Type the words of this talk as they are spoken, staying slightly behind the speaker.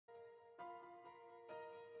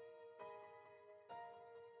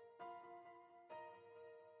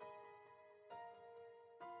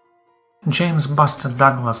James Buster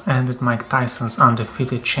Douglas ended Mike Tyson's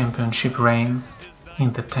undefeated championship reign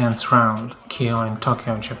in the 10th round, KO in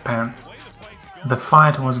Tokyo, Japan. The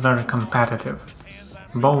fight was very competitive.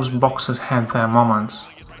 Both boxers had their moments,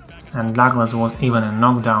 and Douglas was even a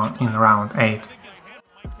knockdown in round 8.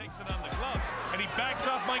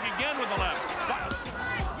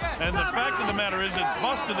 And the fact of the matter is, it's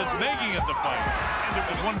Buster that's making it the fight. And it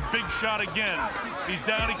was one big shot again. He's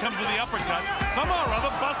down, he comes with the uppercut. Somehow or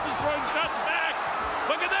other, Buster's throwing shots back.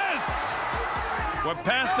 Look at this! We're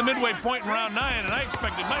past the midway point in round 9, and I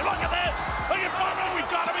expected, look at this! Look at Buster, we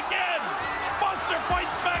got him again! Buster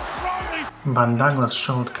fights back strongly! But Douglas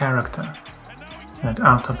showed character. And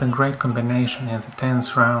after the great combination in the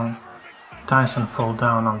 10th round, Tyson fell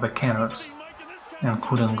down on the canvas and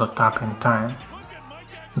couldn't get up in time.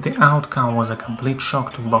 The outcome was a complete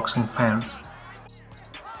shock to boxing fans.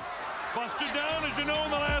 Buster down, as you know,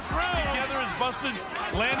 in the last round. Together as Buster's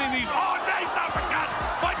landing these. Oh, nice uppercut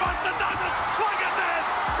by Buster Douglas. Look at this.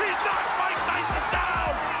 He's knocked Mike Tyson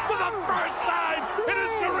down for the first time in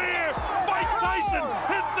his career. Mike Tyson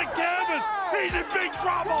hits the canvas. He's in big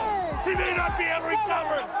trouble. He may not be able to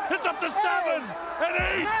recover. It's up to 7 and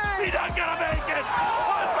 8. He's not gonna make it.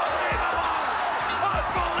 Unbelievable.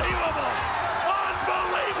 Unbelievable.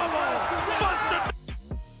 Unbelievable! Buster!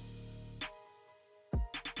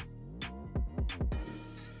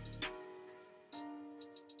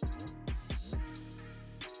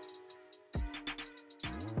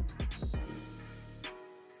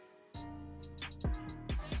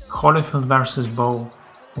 Holyfield vs. Bowe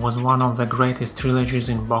was one of the greatest trilogies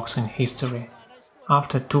in boxing history.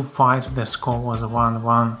 After 2 fights the score was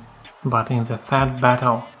 1-1, but in the 3rd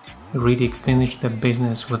battle Riddick finished the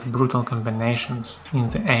business with brutal combinations in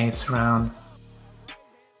the 8th round.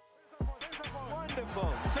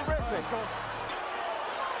 Wonderful, terrific.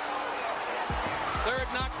 3rd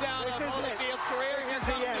knockdown of Holyfield's career. Here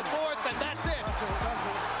comes the 4th, and that's it.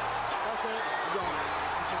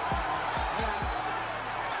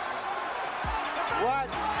 What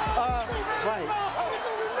a fight.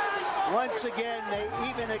 Once again, they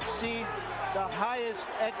even exceed the highest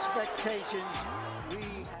expectations we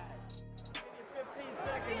had.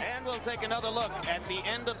 And we'll take another look at the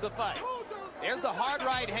end of the fight. There's the hard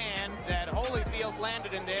right hand that Holyfield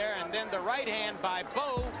landed in there, and then the right hand by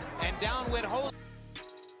Bowe, and down with Holyfield.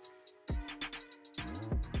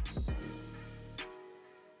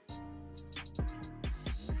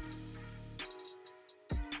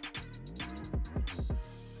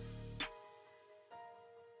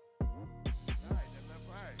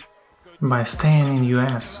 By staying in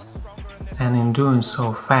US, and in doing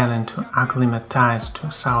so failing to acclimatize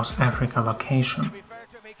to South Africa location,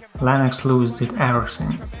 Lennox Lewis did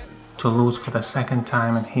everything to lose for the 2nd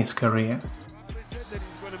time in his career.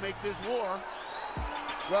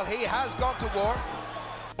 Well, he has gone to war.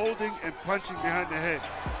 Holding and punching behind the head.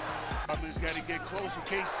 He's got to get close in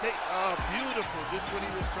case they... Oh, beautiful. This one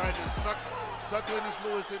he was trying to suck Lennox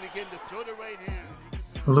Lewis in again to throw the right hand.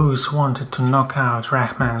 Lewis wanted to knock out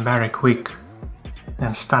Rahman very quick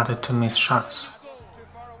and started to miss shots.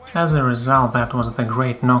 As a result, that was the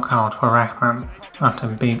great knockout for Rahman after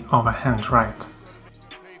big overhand right.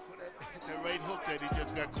 The right hook that he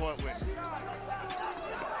just got caught with.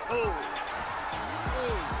 Oh.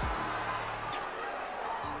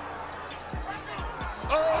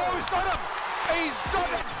 Oh, he's got him! He's got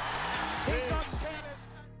him! He got Dennis.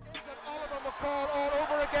 Is it Oliver McCall all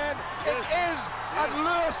over again? It is, and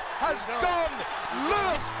Lewis has gone!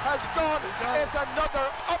 Lewis has gone! It's another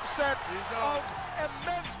upset of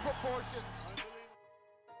immense proportions.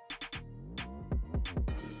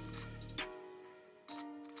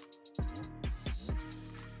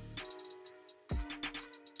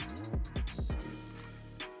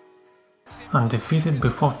 Undefeated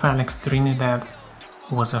before Felix Trinidad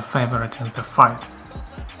was a favorite in the fight,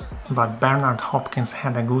 but Bernard Hopkins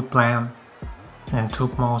had a good plan and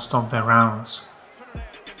took most of the rounds,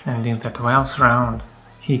 and in the 12th round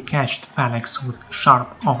he catched Felix with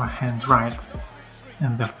sharp overhand right,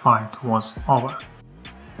 and the fight was over.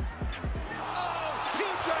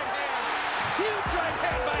 Huge right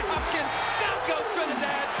hand by Hopkins. Down goes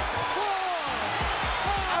Trinidad.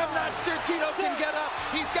 I'm not sure Tito can get up.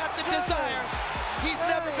 He's got the desire. He's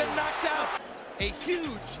never been knocked out. A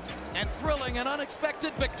huge and thrilling and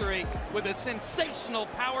unexpected victory with a sensational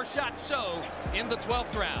power shot show in the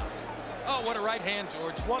 12th round. Oh, what a right hand,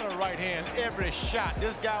 George. What a right hand. Every shot.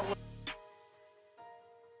 This guy was...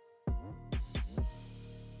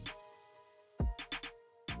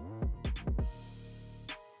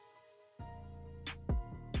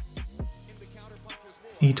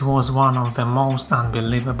 It was one of the most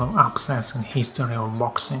unbelievable upsets in history of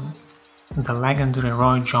boxing, The legendary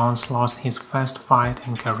Roy Jones lost his first fight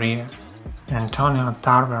in career. Antonio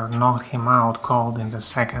Tarver knocked him out cold in the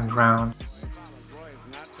second round. Roy has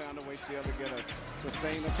not found a way to be able to get a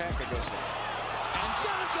sustained attack against him. And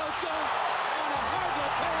down goes Jones on a hard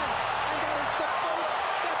left hand, and that is the most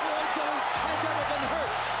that Roy Jones has ever been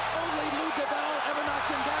hurt. Only Lou DeVal ever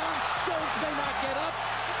knocked him down. Jones may not get up,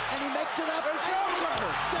 and he makes it up. It's over.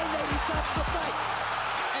 Jay Nady stops the fight,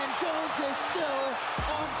 and Jones is still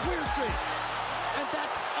on Queer Street, and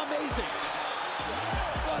that's amazing.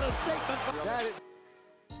 What a statement. That is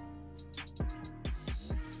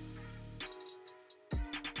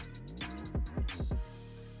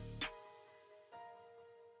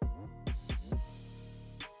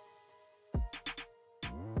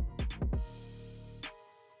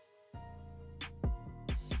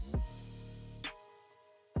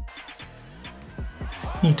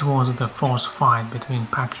It was the fourth fight between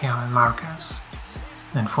Pacquiao and Marquez,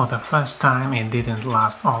 and for the first time it didn't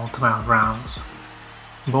last all 12 rounds.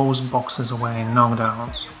 Both boxes were in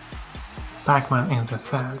knockdowns, Pacman in the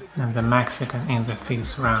third and the Mexican in the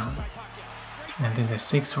fifth round. And in the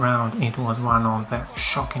sixth round it was one of the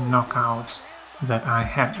shocking knockouts that I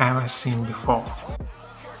had ever seen before. and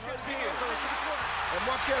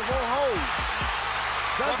Marquez won't hold.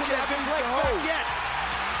 Doesn't have his legs back yet.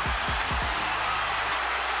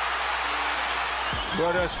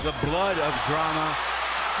 But it's the blood of drama.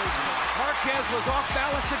 Marquez was off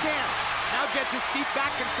balance again. Now gets his feet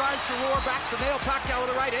back and tries to roar back to nail Pacquiao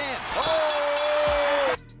with the right hand. Oh!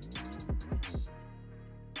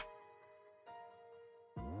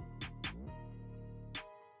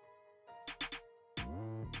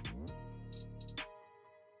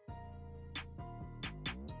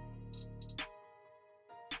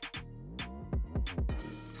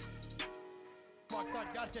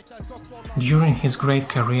 During his great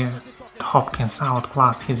career, Hopkins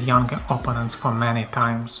outclassed his younger opponents for many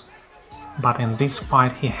times. But in this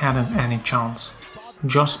fight he hadn't any chance.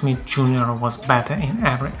 Joe Smith Jr. was better in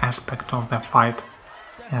every aspect of the fight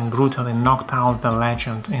and brutally knocked out the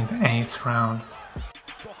legend in the 8th round.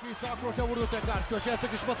 Sağ kroşe vurdu tekrar. Köşeye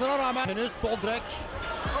sıkışmasına rağmen henüz sol direk.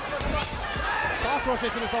 Sağ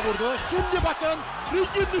kroşesini savurdu. Şimdi bakın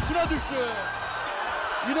ringin dışına düştü.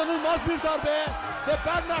 İnanılmaz bir darbe ve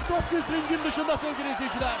Bernard Hopkins ringin dışında sevgili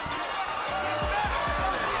izleyiciler.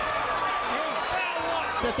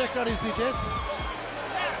 Ve tekrar izleyeceğiz.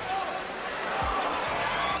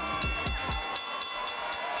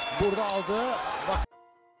 Burada aldı. Bak